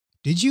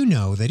Did you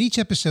know that each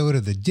episode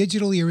of the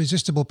Digital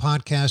Irresistible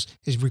podcast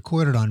is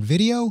recorded on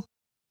video?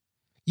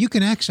 You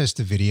can access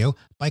the video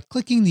by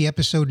clicking the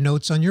episode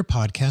notes on your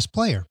podcast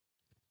player.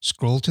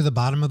 Scroll to the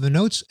bottom of the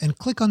notes and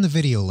click on the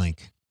video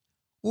link.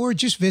 Or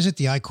just visit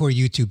the iCore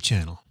YouTube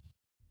channel.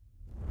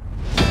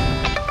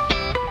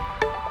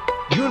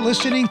 You're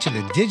listening to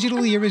the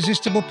Digital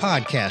Irresistible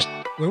podcast,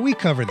 where we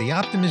cover the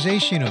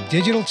optimization of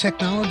digital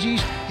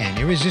technologies and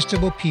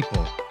irresistible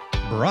people.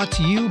 Brought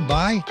to you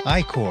by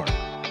iCore.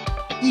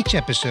 Each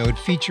episode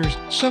features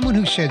someone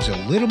who sheds a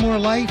little more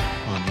light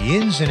on the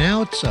ins and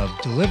outs of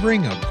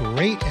delivering a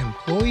great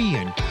employee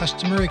and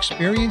customer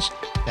experience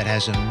that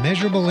has a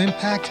measurable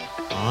impact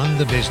on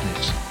the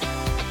business.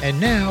 And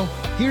now,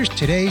 here's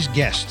today's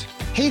guest.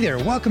 Hey there,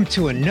 welcome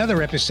to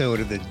another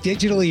episode of the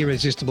Digital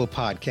Irresistible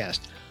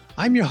podcast.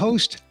 I'm your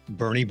host,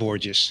 Bernie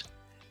Borges.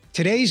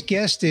 Today's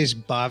guest is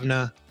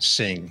Bhavna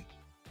Singh.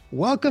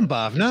 Welcome,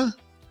 Bhavna.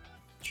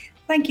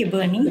 Thank you,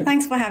 Bernie.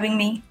 Thanks for having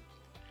me.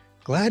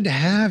 Glad to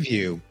have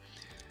you.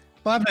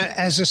 Bhavna,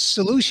 as a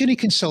solutioning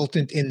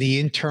consultant in the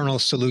internal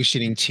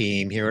solutioning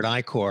team here at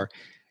iCore,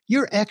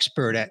 you're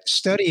expert at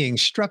studying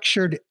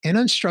structured and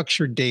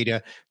unstructured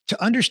data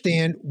to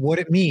understand what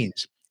it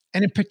means,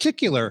 and in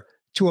particular,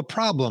 to a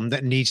problem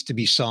that needs to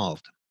be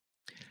solved.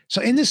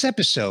 So in this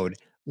episode,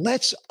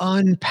 let's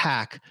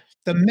unpack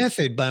the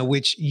method by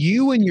which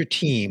you and your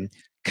team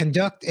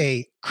conduct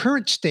a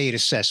current state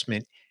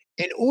assessment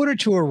in order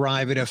to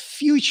arrive at a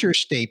future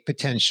state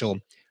potential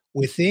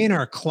within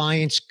our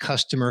clients'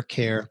 customer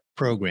care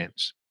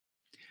programs.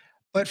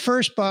 But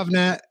first,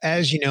 Bhavna,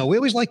 as you know, we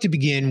always like to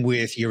begin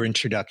with your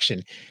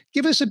introduction.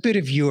 Give us a bit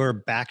of your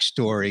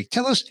backstory.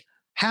 Tell us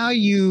how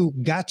you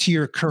got to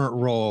your current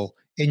role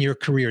in your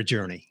career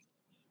journey.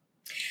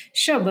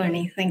 Sure,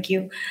 Bernie. Thank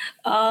you.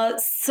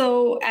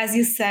 So, as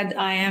you said,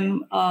 I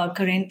am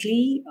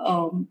currently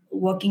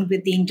working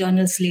with the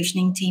internal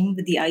solutioning team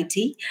with the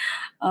IT.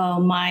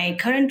 My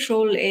current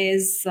role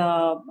is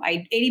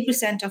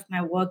 80% of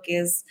my work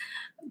is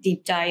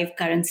deep dive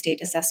current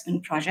state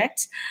assessment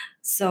projects.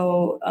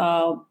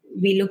 So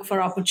we look for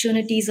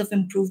opportunities of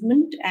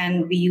improvement,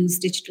 and we use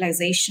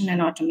digitalization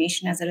and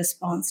automation as a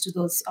response to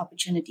those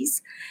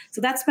opportunities.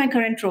 So that's my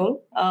current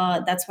role.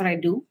 That's what I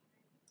do.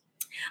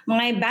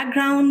 My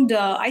background,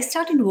 I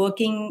started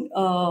working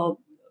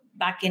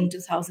back in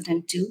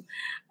 2002,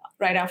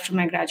 right after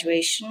my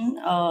graduation.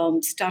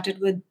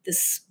 Started with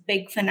this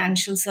big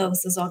financial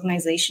services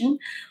organization.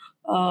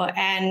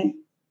 And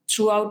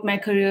throughout my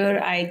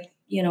career, I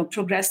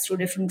progressed through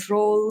different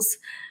roles,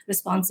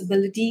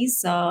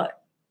 responsibilities.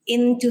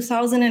 In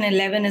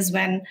 2011 is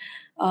when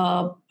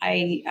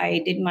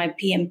I did my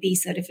PMP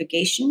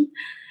certification,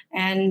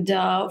 and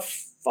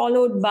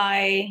followed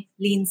by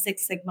Lean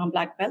Six Sigma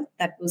Black Belt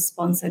that was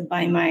sponsored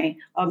by my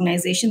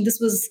organization. This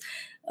was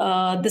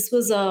a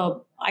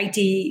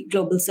IT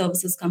global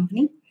services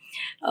company.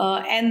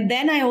 And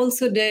then I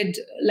also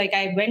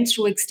I went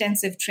through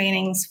extensive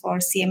trainings for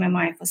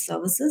CMMI for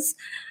services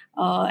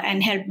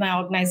and helped my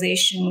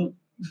organization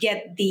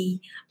get the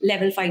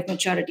level 5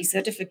 maturity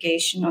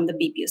certification on the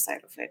BPO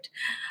side of it.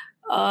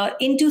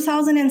 In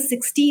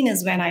 2016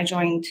 is when I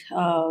joined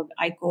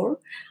iCore.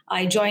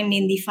 I joined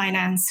in the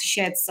finance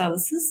shared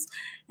services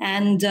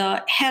and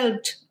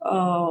helped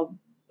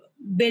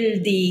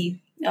build the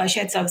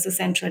shared services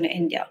center in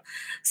India.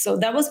 So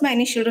that was my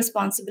initial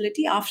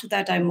responsibility. After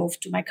that, I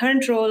moved to my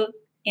current role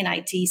in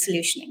IT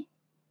solutioning.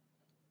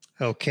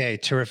 Okay,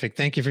 terrific.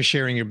 Thank you for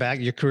sharing your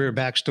career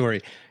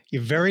backstory.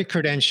 You're very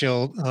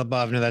credentialed,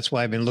 Bhavna. That's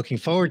why I've been looking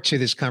forward to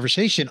this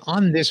conversation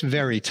on this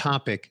very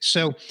topic.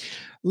 So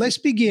let's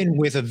begin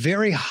with a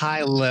very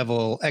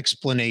high-level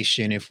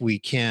explanation, if we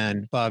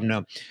can,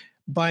 Bhavna,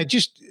 by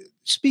just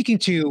speaking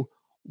to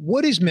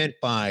what is meant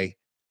by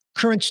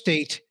current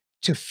state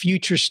to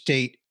future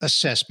state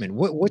assessment.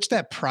 What's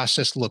that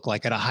process look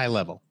like at a high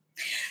level?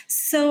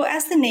 So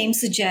as the name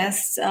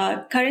suggests,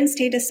 current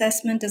state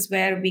assessment is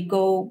where we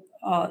go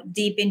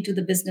deep into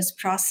the business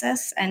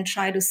process and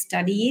try to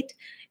study it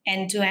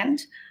end to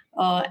end.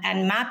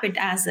 And map it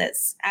as it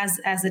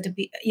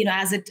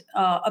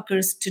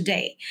occurs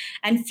today.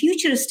 And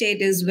future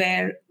state is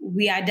where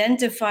we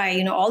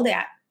identify, all the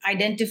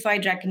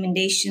identified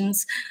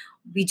recommendations.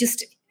 We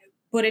just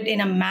put it in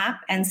a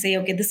map and say,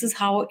 okay, this is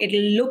how it'll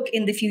look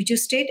in the future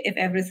state if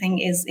everything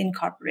is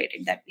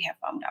incorporated that we have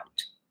found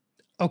out.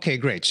 Okay,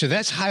 great. So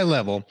that's high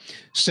level.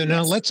 So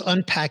now let's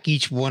unpack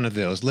each one of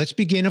those. Let's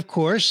begin, of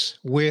course,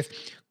 with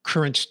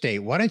current state.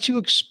 Why don't you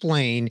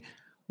explain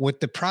what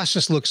the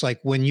process looks like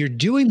when you're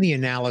doing the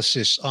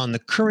analysis on the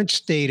current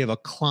state of a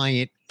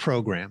client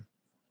program?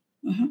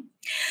 Mm-hmm.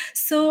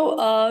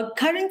 So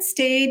current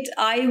state,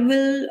 I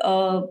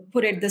will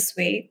put it this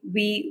way.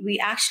 We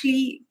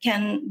actually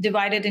can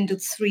divide it into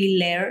 3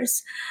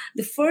 layers.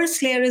 The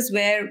first layer is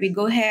where we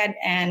go ahead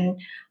and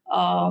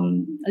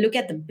look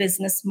at the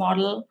business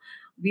model.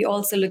 We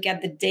also look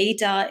at the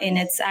data in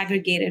its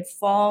aggregated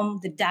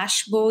form, the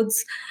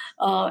dashboards,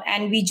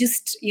 and we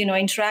just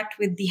interact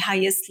with the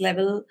highest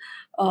level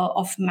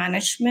of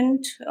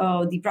management,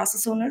 the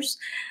process owners.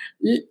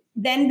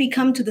 Then we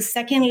come to the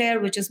second layer,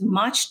 which is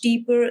much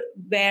deeper,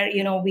 where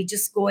we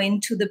just go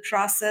into the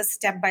process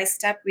step by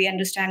step. We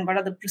understand what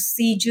are the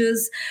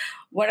procedures,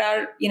 what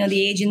are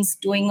the agents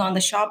doing on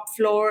the shop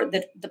floor,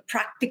 the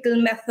practical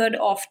method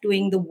of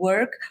doing the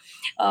work.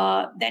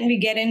 Then we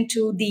get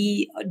into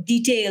the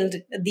detailed,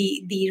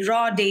 the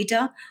raw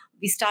data.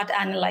 We start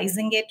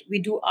analyzing it. We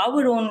do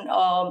our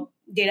own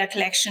data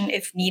collection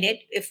if needed.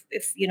 If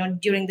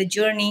during the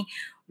journey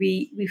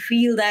we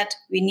feel that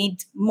we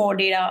need more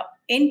data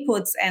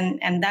inputs,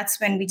 and that's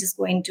when we just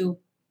go into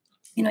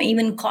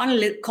even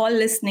call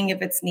listening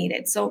if it's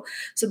needed. So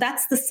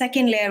that's the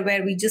second layer,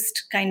 where we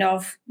just kind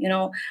of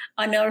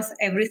unearth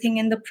everything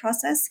in the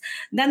process.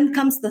 Then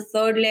comes the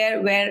third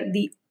layer, where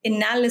the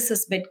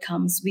analysis bit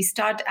comes. We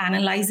start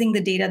analyzing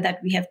the data that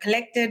we have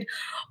collected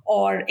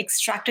or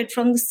extracted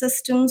from the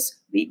systems,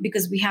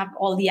 because we have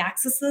all the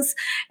accesses.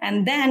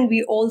 And then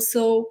we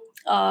also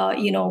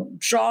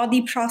draw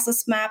the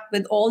process map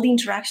with all the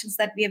interactions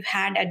that we have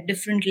had at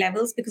different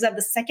levels, because at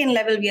the second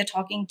level we are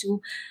talking to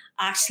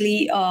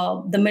actually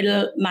the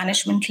middle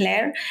management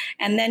layer.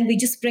 And then we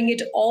just bring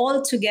it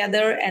all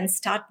together and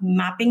start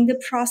mapping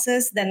the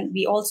process. Then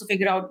we also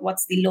figure out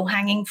what's the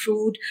low-hanging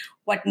fruit,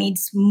 what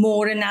needs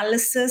more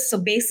analysis.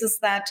 So basis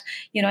that,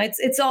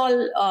 it's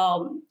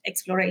all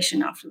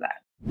exploration after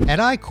that. At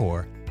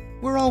iQor,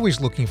 we're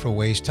always looking for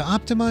ways to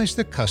optimize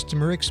the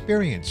customer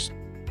experience.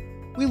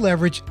 We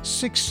leverage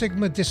Six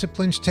Sigma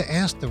disciplines to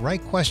ask the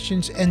right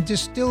questions and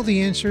distill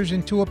the answers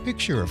into a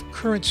picture of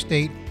current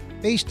state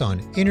based on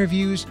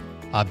interviews,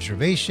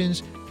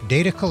 observations,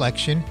 data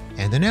collection,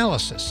 and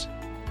analysis.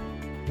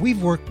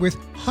 We've worked with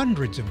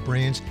hundreds of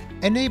brands,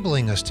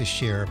 enabling us to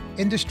share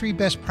industry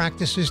best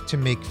practices to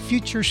make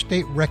future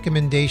state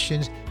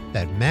recommendations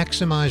that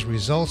maximize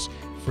results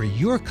for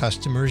your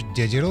customers'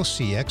 digital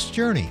CX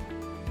journey.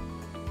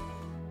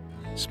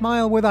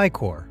 Smile with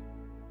iQor.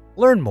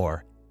 Learn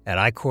more at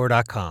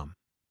iQor.com.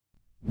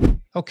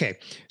 Okay,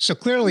 so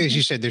clearly, as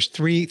you said, there's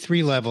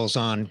three levels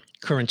on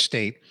current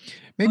state.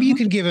 Maybe you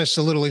can give us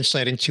a little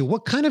insight into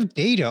what kind of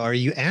data are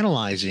you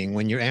analyzing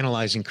when you're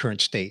analyzing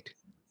current state?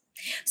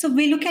 So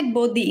we look at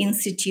both the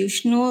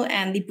institutional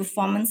and the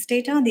performance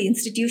data. The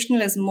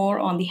institutional is more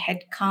on the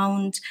head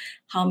count,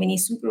 how many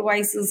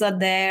supervisors are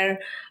there,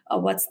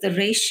 what's the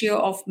ratio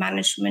of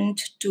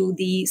management to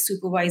the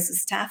supervisor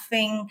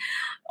staffing,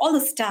 all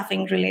the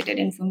staffing related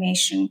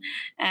information.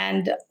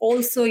 And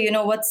also,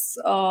 what's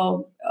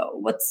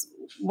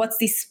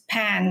the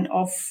span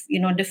of,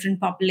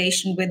 different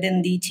population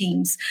within the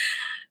teams.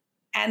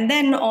 And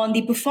then on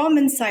the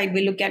performance side,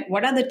 we look at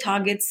what are the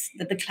targets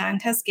that the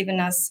client has given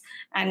us,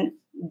 and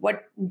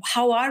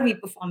how are we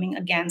performing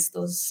against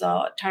those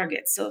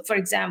targets. So, for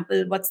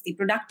example, what's the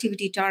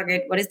productivity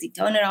target? What is the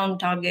turnaround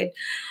target?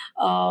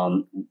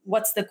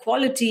 What's the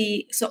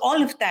quality? So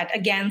all of that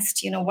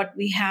against what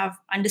we have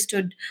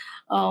understood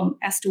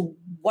as to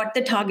what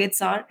the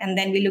targets are, and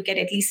then we look at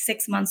least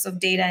 6 months of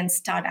data and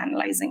start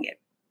analyzing it.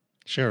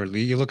 Sure.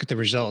 You look at the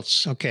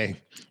results. Okay.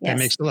 That Yes.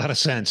 makes a lot of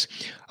sense.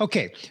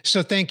 Okay.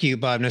 So thank you,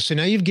 Bhavna. So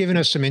now you've given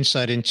us some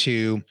insight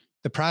into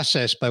the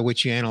process by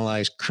which you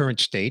analyze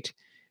current state.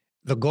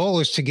 The goal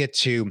is to get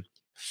to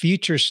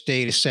future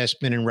state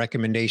assessment and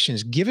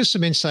recommendations. Give us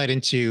some insight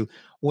into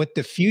what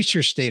the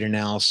future state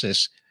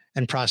analysis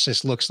and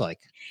process looks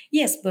like.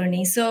 Yes,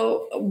 Bernie.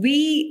 So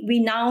we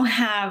now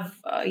have,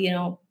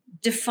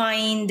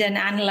 defined and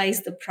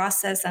analyzed the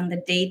process and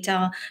the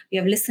data. We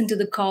have listened to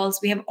the calls.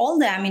 We have all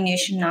the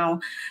ammunition now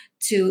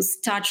to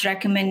start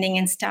recommending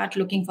and start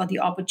looking for the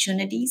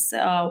opportunities,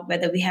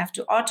 whether we have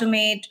to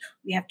automate,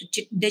 we have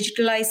to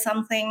digitalize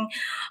something,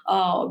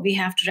 we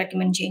have to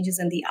recommend changes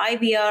in the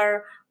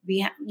IVR,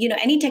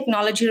 any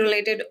technology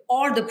related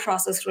or the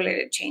process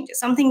related changes.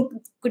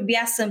 Something could be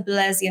as simple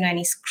as,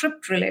 any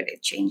script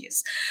related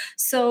changes.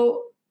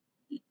 So,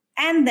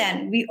 and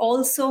then we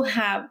also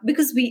have,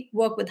 because we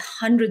work with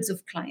hundreds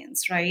of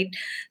clients, right?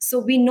 So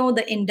we know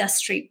the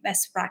industry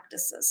best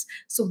practices.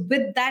 So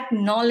with that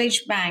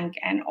knowledge bank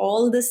and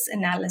all this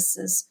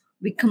analysis,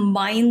 we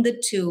combine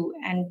the two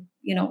and,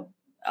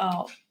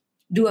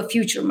 do a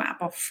future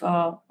map of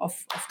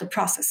the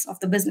process, of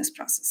the business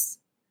process.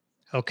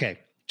 Okay,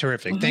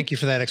 terrific. Thank you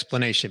for that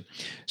explanation.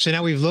 So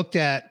now we've looked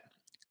at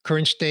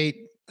current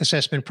state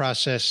assessment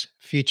process,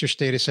 future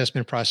state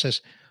assessment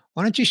process.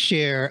 Why don't you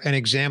share an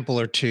example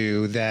or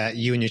two that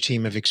you and your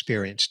team have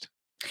experienced?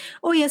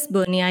 Oh, yes,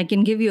 Bernie, I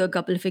can give you a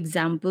couple of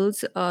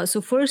examples. So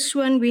first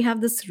one, we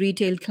have this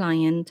retail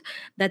client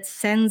that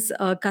sends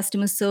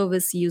customer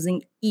service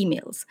using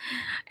emails.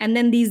 And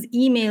then these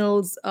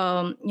emails,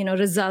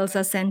 results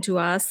are sent to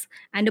us,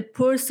 and a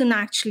person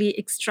actually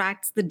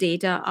extracts the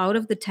data out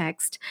of the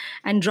text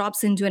and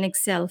drops into an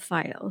Excel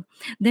file.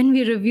 Then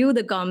we review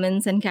the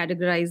comments and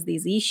categorize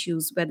these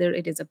issues, whether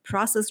it is a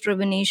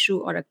process-driven issue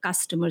or a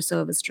customer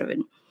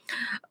service-driven.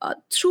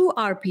 Through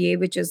RPA,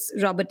 which is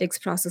robotics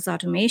process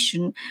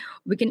automation,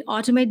 we can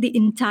automate the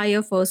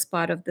entire first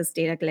part of this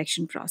data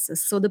collection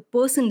process. So the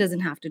person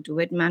doesn't have to do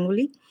it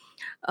manually.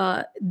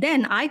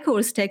 Then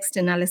iCore's text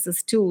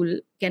analysis tool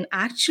can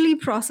actually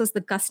process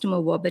the customer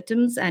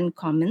verbatims and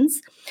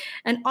comments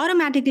and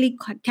automatically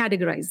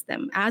categorize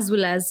them, as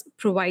well as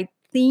provide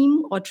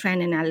theme or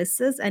trend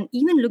analysis and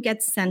even look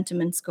at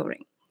sentiment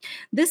scoring.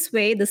 This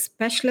way, the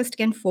specialist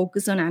can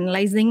focus on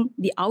analyzing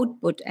the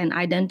output and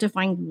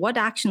identifying what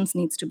actions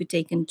needs to be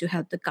taken to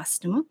help the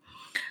customer.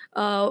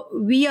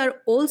 We are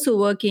also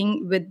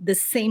working with the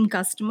same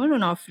customer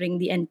on offering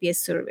the NPS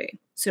survey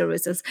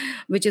services,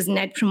 which is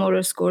Net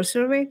Promoter Score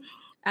survey,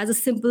 as a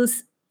simple,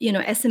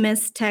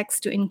 SMS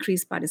text to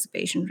increase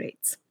participation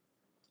rates.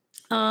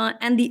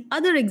 And the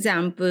other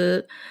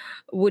example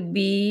would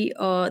be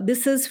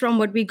this is from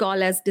what we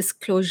call as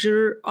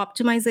disclosure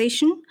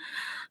optimization.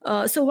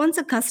 So once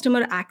a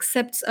customer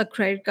accepts a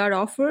credit card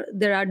offer,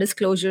 there are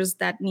disclosures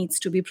that needs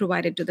to be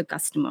provided to the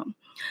customer.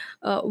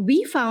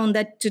 We found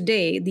that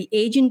today the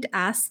agent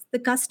asks the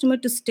customer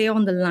to stay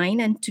on the line,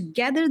 and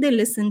together they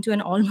listen to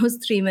an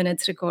almost 3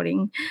 minutes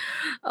recording.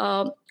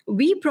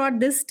 We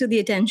brought this to the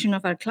attention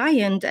of our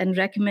client and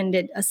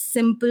recommended a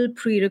simple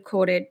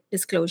pre-recorded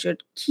disclosure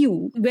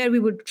queue where we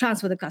would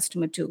transfer the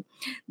customer to.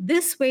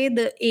 This way,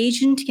 the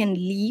agent can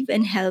leave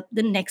and help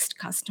the next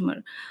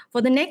customer.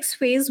 For the next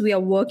phase, we are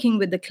working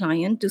with the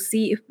client to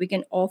see if we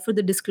can offer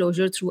the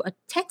disclosure through a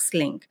text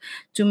link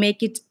to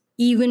make it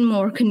even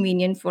more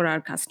convenient for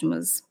our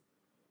customers.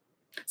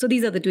 So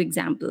these are the two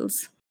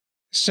examples.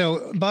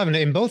 So, Bob,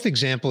 in both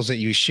examples that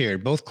you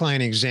shared, both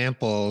client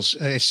examples,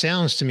 it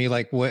sounds to me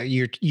like what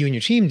you and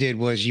your team did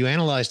was you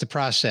analyzed the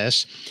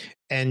process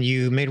and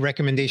you made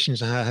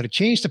recommendations on how to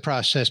change the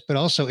process, but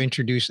also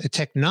introduce a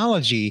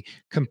technology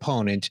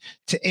component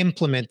to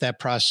implement that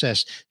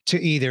process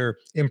to either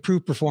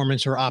improve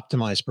performance or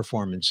optimize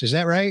performance. Is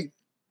that right?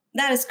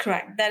 That is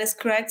correct. That is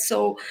correct.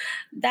 So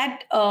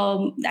that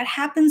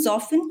happens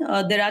often.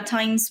 There are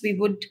times we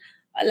would,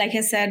 like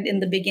I said in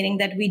the beginning,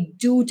 that we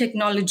do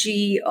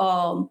technology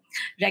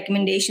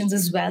recommendations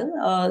as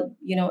well.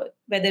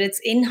 Whether it's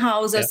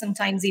in-house or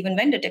sometimes even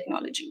vendor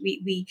technology,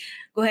 we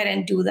go ahead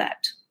and do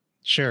that.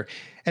 Sure.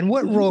 And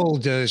what role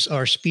does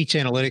our speech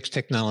analytics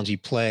technology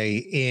play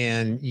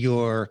in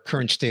your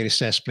current state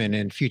assessment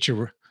and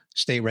future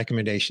state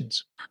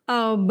recommendations?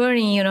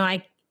 Bernie,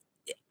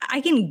 I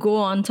can go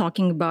on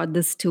talking about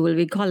this tool.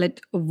 We call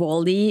it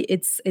Valdi.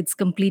 It's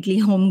completely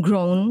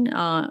homegrown.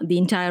 The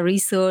entire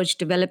research,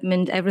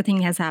 development,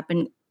 everything has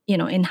happened,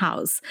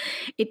 in-house.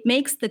 It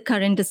makes the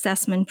current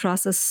assessment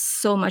process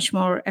so much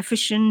more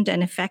efficient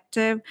and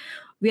effective.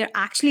 We are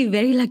actually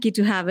very lucky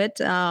to have it,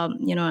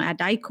 at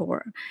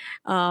iCore.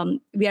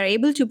 We are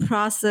able to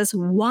process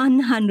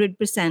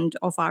 100%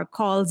 of our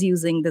calls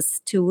using this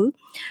tool.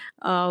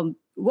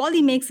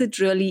 Valdi makes it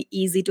really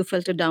easy to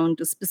filter down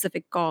to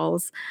specific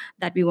calls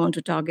that we want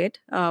to target.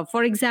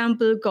 For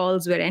example,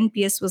 calls where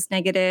NPS was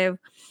negative,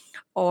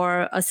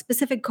 or a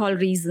specific call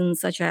reason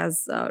such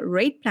as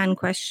rate plan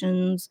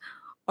questions,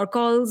 or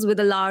calls with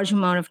a large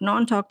amount of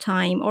non-talk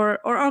time, or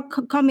a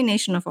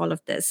combination of all of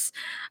this.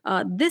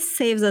 This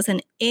saves us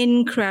an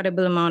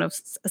incredible amount of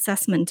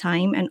assessment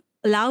time and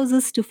allows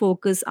us to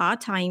focus our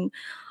time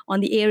on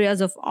the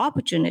areas of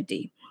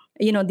opportunity.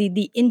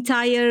 The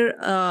entire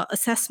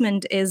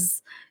assessment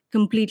is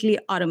completely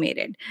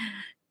automated.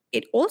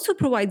 It also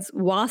provides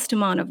vast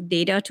amount of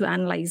data to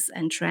analyze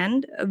and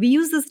trend. We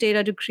use this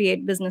data to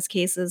create business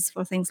cases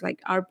for things like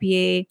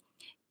RPA,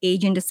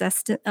 agent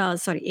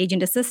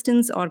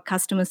assistance, or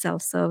customer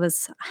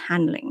self-service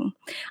handling.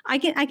 I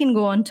can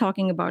go on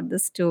talking about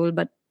this tool,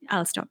 but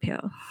I'll stop here.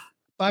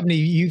 Bhavani,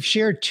 you've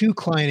shared two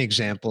client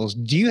examples.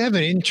 Do you have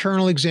an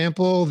internal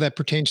example that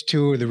pertains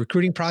to the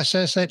recruiting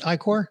process at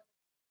iCore?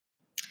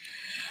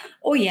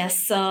 Oh,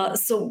 yes.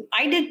 So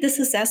I did this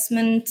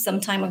assessment some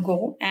time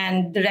ago,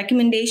 and the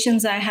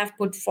recommendations I have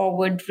put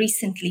forward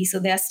recently, so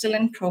they are still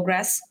in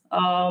progress.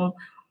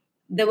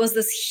 There was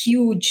this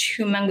huge,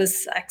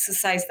 humongous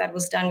exercise that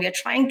was done. We are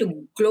trying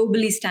to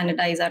globally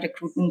standardize our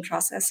recruitment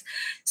process.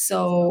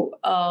 So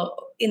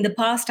in the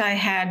past, I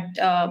had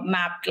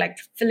mapped like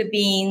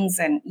Philippines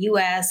and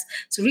US.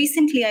 So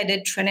recently I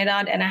did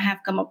Trinidad, and I have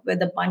come up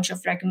with a bunch of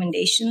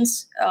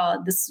recommendations.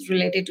 This is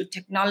related to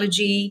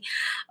technology,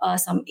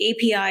 some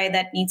API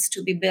that needs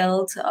to be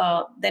built,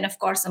 then of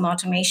course some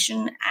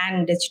automation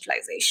and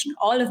digitalization.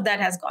 All of that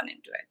has gone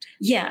into it.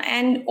 Yeah,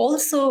 and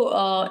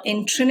also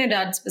in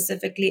Trinidad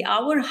specifically,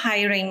 our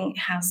hiring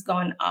has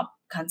gone up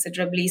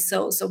considerably.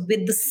 So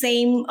with the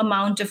same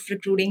amount of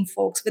recruiting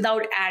folks,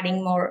 without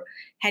adding more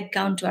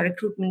headcount to our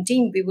recruitment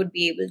team, we would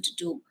be able to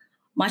do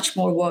much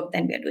more work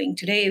than we are doing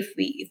today if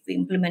we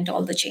implement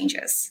all the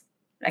changes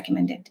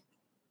recommended.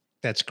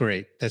 That's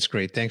great. That's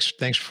great. Thanks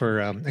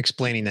for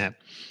explaining that.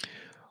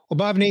 Well,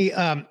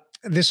 Bhavani,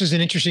 this is an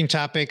interesting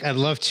topic. I'd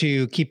love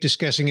to keep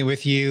discussing it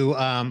with you,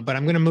 but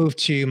I'm going to move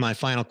to my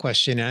final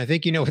question. And I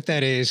think you know what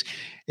that is.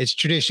 It's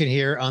tradition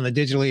here on the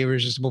Digitally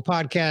Irresistible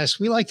podcast.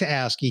 We like to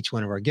ask each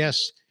one of our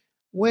guests,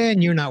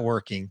 when you're not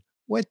working,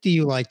 what do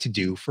you like to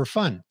do for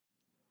fun?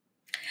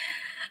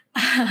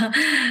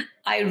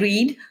 I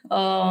read,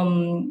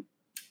 and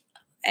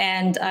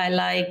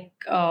I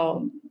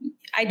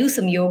do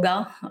some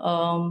yoga.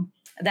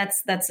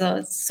 That's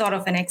a sort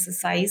of an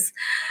exercise.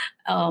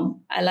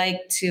 I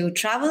like to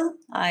travel.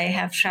 I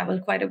have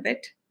traveled quite a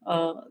bit.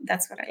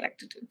 That's what I like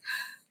to do.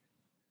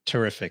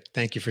 Terrific.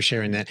 Thank you for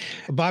sharing that.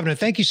 Bhavna,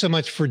 thank you so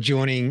much for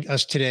joining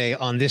us today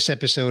on this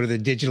episode of the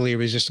Digitally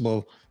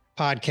Irresistible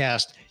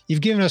podcast.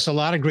 You've given us a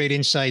lot of great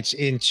insights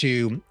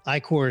into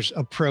iQor's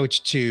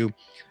approach to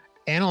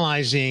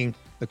analyzing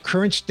the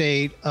current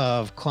state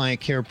of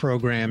client care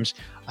programs,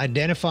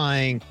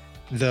 identifying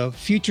the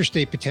future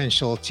state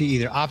potential to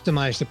either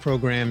optimize the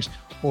programs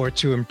or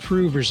to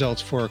improve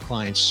results for our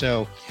clients.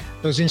 So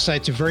those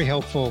insights are very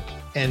helpful,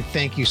 and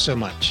thank you so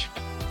much.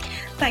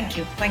 Thank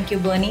you. Thank you,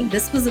 Bernie.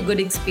 This was a good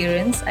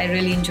experience. I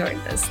really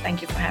enjoyed this.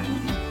 Thank you for having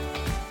me.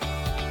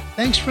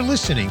 Thanks for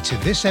listening to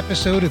this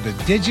episode of the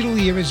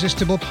Digitally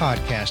Irresistible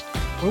podcast,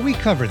 where we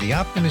cover the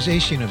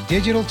optimization of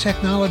digital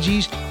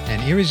technologies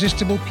and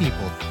irresistible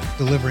people,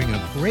 delivering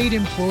a great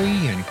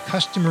employee and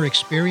customer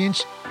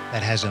experience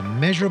that has a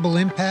measurable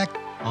impact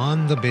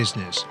on the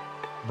business.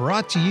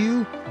 Brought to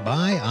you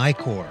by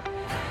iQor.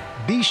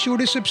 Be sure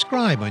to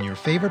subscribe on your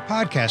favorite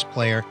podcast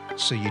player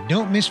so you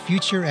don't miss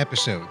future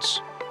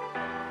episodes.